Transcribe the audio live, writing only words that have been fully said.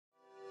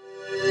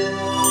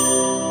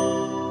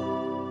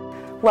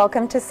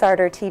Welcome to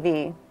Sartor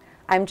TV.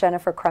 I'm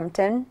Jennifer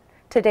Crumpton.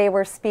 Today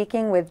we're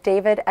speaking with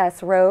David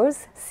S.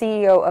 Rose,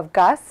 CEO of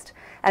Gust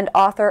and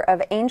author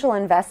of Angel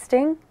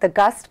Investing, the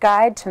Gust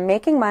Guide to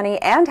Making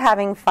Money and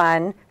Having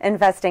Fun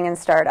Investing in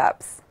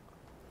Startups.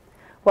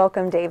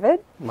 Welcome,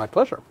 David. My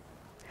pleasure.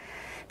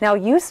 Now,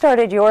 you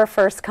started your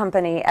first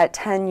company at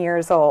 10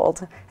 years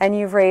old, and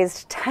you've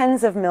raised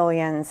tens of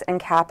millions in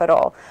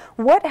capital.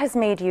 What has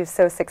made you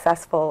so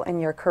successful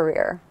in your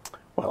career?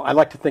 Well, I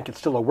like to think it's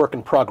still a work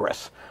in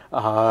progress.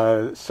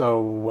 What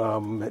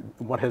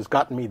has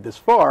gotten me this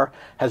far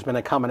has been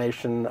a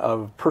combination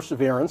of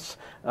perseverance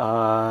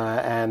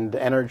and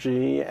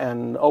energy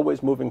and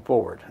always moving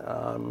forward.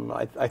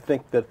 I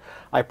think that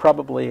I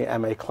probably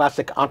am a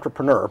classic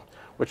entrepreneur,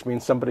 which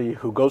means somebody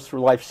who goes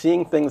through life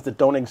seeing things that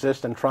don't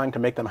exist and trying to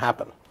make them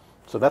happen.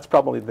 So that's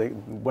probably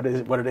what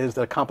it is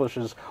that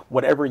accomplishes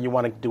whatever you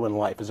want to do in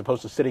life, as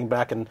opposed to sitting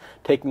back and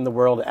taking the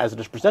world as it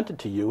is presented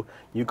to you.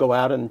 You go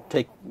out and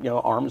take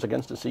arms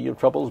against a sea of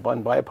troubles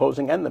by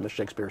opposing them, as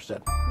Shakespeare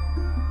said.